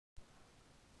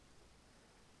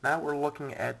Now we're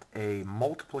looking at a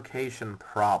multiplication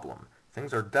problem.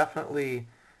 Things are definitely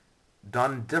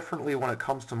done differently when it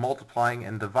comes to multiplying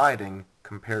and dividing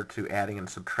compared to adding and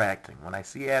subtracting. When I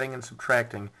see adding and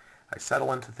subtracting, I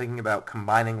settle into thinking about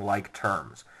combining like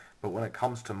terms. But when it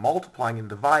comes to multiplying and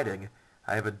dividing,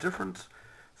 I have a different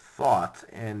thought,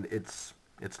 and it's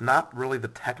not really the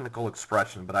technical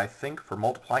expression, but I think for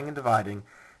multiplying and dividing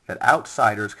that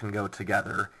outsiders can go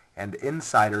together and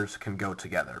insiders can go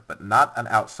together, but not an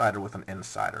outsider with an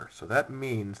insider. So that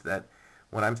means that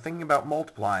when I'm thinking about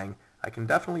multiplying, I can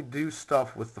definitely do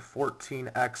stuff with the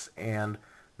 14x and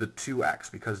the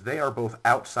 2x because they are both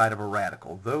outside of a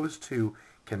radical. Those two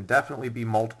can definitely be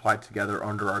multiplied together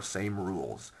under our same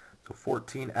rules. So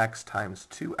 14x times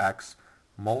 2x,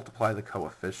 multiply the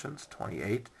coefficients,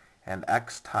 28, and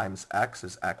x times x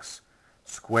is x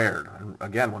squared. And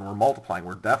again, when we're multiplying,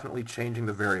 we're definitely changing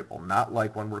the variable, not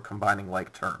like when we're combining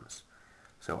like terms.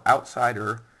 So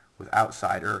outsider with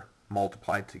outsider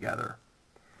multiplied together.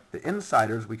 The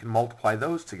insiders, we can multiply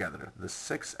those together. The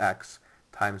 6x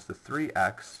times the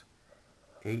 3x,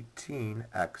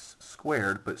 18x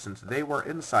squared, but since they were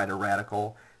inside a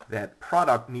radical, that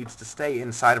product needs to stay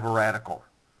inside of a radical.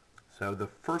 So the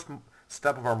first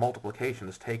step of our multiplication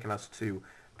has taken us to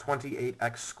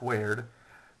 28x squared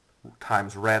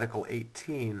times radical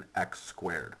 18x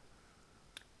squared.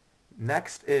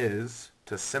 Next is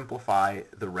to simplify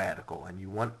the radical, and you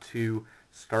want to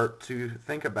start to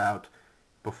think about,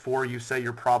 before you say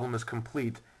your problem is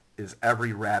complete, is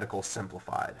every radical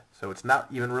simplified? So it's not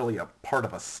even really a part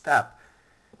of a step.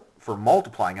 For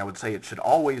multiplying, I would say it should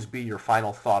always be your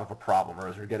final thought of a problem, or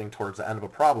as you're getting towards the end of a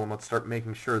problem, let's start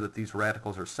making sure that these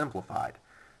radicals are simplified.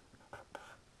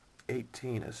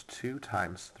 18 is 2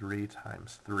 times 3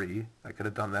 times 3. I could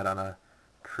have done that on a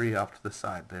tree off to the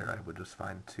side there. I would just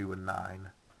find 2 and 9,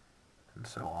 and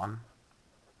so on.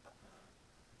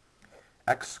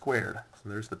 X squared. So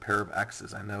there's the pair of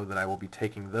x's. I know that I will be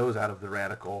taking those out of the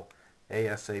radical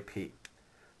ASAP.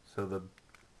 So the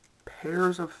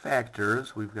pairs of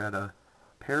factors, we've got a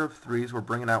pair of 3's, we're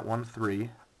bringing out one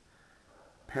 3.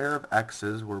 Pair of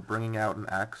x's, we're bringing out an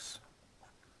x.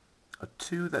 A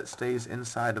 2 that stays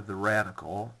inside of the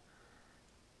radical,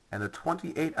 and a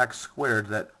 28x squared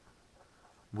that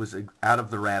was out of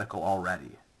the radical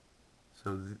already.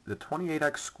 So the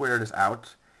 28x squared is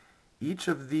out. Each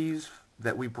of these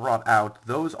that we brought out,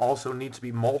 those also need to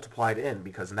be multiplied in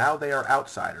because now they are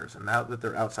outsiders, and now that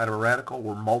they're outside of a radical,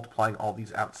 we're multiplying all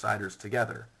these outsiders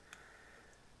together.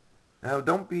 Now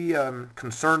don't be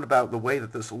concerned about the way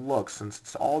that this looks, since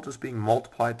it's all just being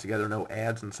multiplied together, no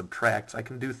adds and subtracts. I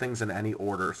can do things in any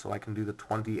order, so I can do the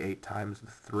 28 times the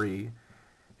 3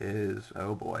 is,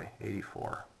 oh boy,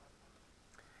 84.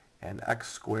 And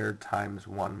x squared times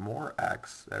one more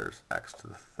x, there's x to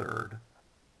the third,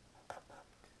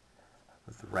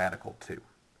 with the radical 2.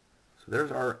 So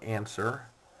there's our answer,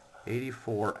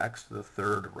 84x to the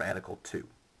third radical 2.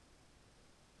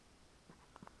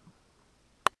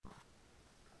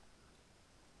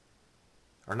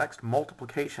 Our next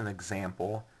multiplication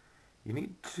example, you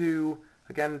need to,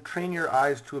 again, train your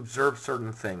eyes to observe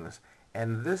certain things.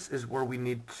 And this is where we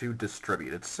need to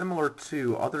distribute. It's similar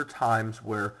to other times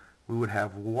where we would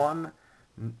have one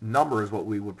number is what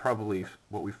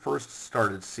we first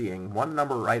started seeing. One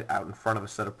number right out in front of a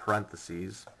set of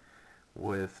parentheses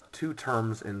with two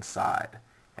terms inside.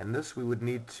 And this we would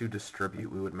need to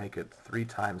distribute. We would make it 3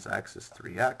 times x is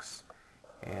 3x,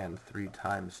 and 3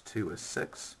 times 2 is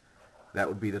 6. That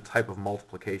would be the type of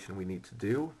multiplication we need to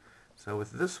do. So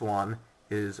with this one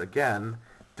is, again,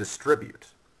 distribute.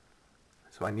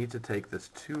 So I need to take this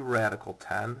 2 radical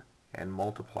 10 and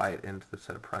multiply it into the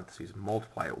set of parentheses.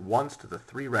 Multiply it once to the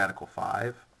 3 radical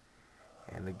 5,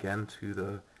 and again to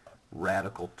the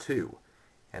radical 2.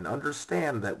 And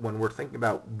understand that when we're thinking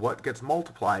about what gets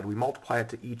multiplied, we multiply it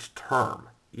to each term,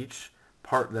 each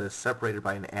part that is separated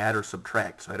by an add or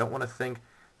subtract. So I don't want to think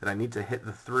that I need to hit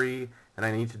the 3 and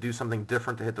I need to do something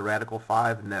different to hit the radical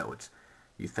 5. No, it's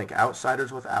you think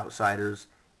outsiders with outsiders,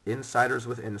 insiders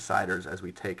with insiders, as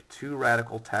we take 2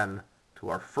 radical 10 to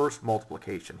our first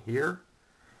multiplication here,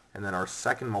 and then our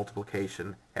second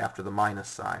multiplication after the minus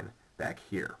sign back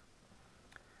here.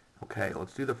 Okay,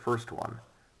 let's do the first one.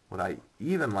 What I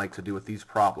even like to do with these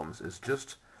problems is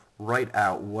just write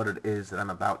out what it is that I'm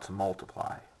about to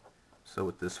multiply. So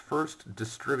with this first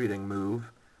distributing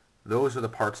move, those are the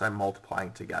parts I'm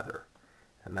multiplying together.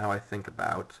 And now I think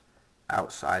about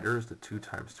outsiders. The 2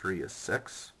 times 3 is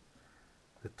 6.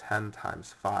 The 10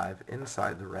 times 5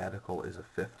 inside the radical is a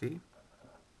 50.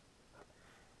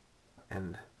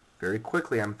 And very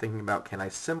quickly I'm thinking about, can I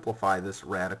simplify this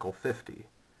radical 50?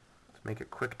 Let's make a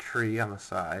quick tree on the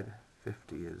side.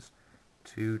 50 is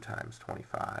 2 times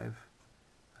 25.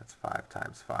 That's 5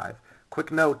 times 5.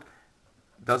 Quick note,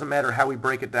 doesn't matter how we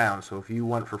break it down. So if you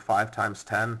went for 5 times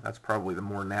 10, that's probably the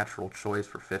more natural choice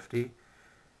for 50.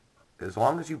 As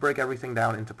long as you break everything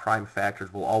down into prime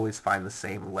factors, we'll always find the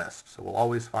same list. So we'll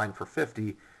always find for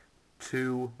 50,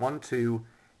 1, 2,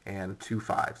 and 2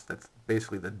 5s. That's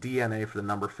basically the DNA for the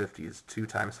number 50 is 2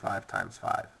 times 5 times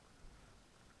 5.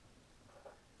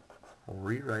 We'll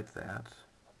rewrite that.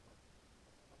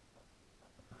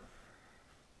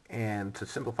 And to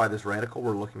simplify this radical,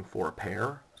 we're looking for a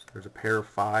pair. So there's a pair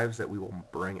of 5s that we will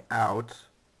bring out,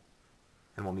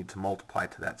 and we'll need to multiply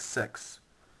to that 6.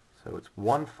 So it's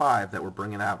 1 5 that we're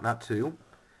bringing out, not 2.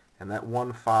 And that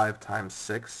 1 5 times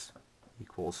 6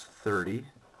 equals 30.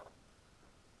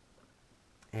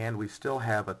 And we still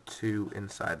have a 2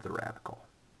 inside the radical.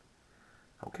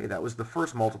 Okay, that was the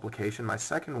first multiplication. My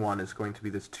second one is going to be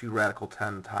this 2 radical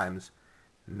 10 times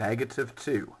negative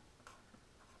 2.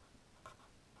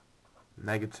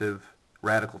 Negative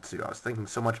radical 2. I was thinking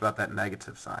so much about that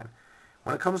negative sign.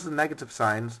 When it comes to negative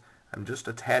signs, I'm just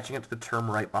attaching it to the term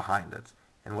right behind it.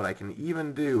 And what I can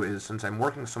even do is, since I'm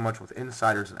working so much with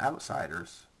insiders and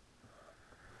outsiders,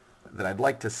 that I'd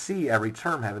like to see every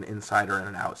term have an insider and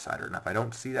an outsider. And if I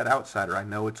don't see that outsider, I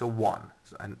know it's a 1.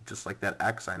 So just like that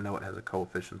x, I know it has a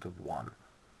coefficient of 1.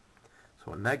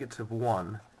 So a negative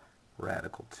 1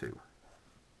 radical 2.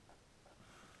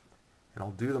 And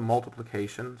I'll do the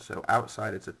multiplication. So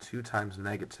outside it's a 2 times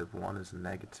negative 1 is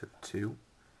negative 2.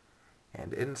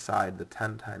 And inside the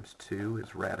 10 times 2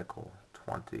 is radical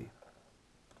 20.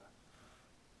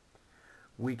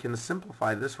 We can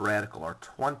simplify this radical. Our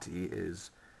 20 is,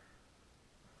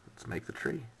 let's make the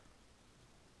tree.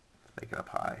 Let's make it up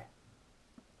high.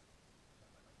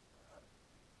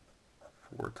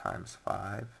 4 times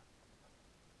 5.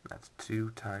 That's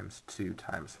 2 times 2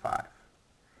 times 5.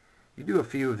 You do a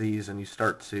few of these and you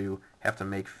start to have to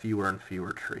make fewer and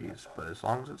fewer trees, but as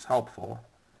long as it's helpful,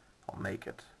 I'll make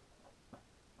it.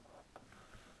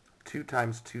 2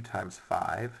 times 2 times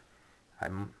 5.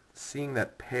 I'm seeing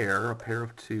that pair, a pair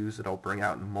of 2's that I'll bring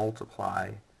out and multiply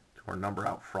to our number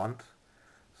out front.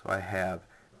 So I have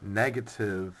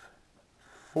negative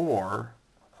 4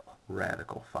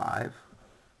 radical 5.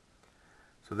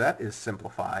 So that is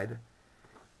simplified.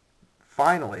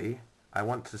 Finally, I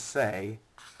want to say,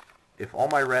 if all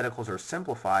my radicals are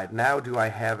simplified, now do I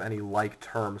have any like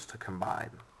terms to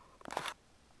combine?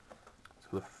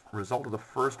 So the result of the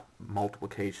first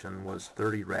multiplication was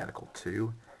 30 radical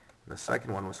 2. And the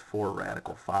second one was 4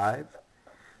 radical 5.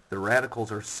 The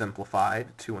radicals are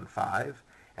simplified, 2 and 5,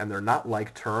 and they're not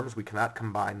like terms. We cannot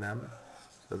combine them.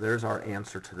 So there's our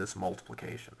answer to this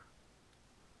multiplication.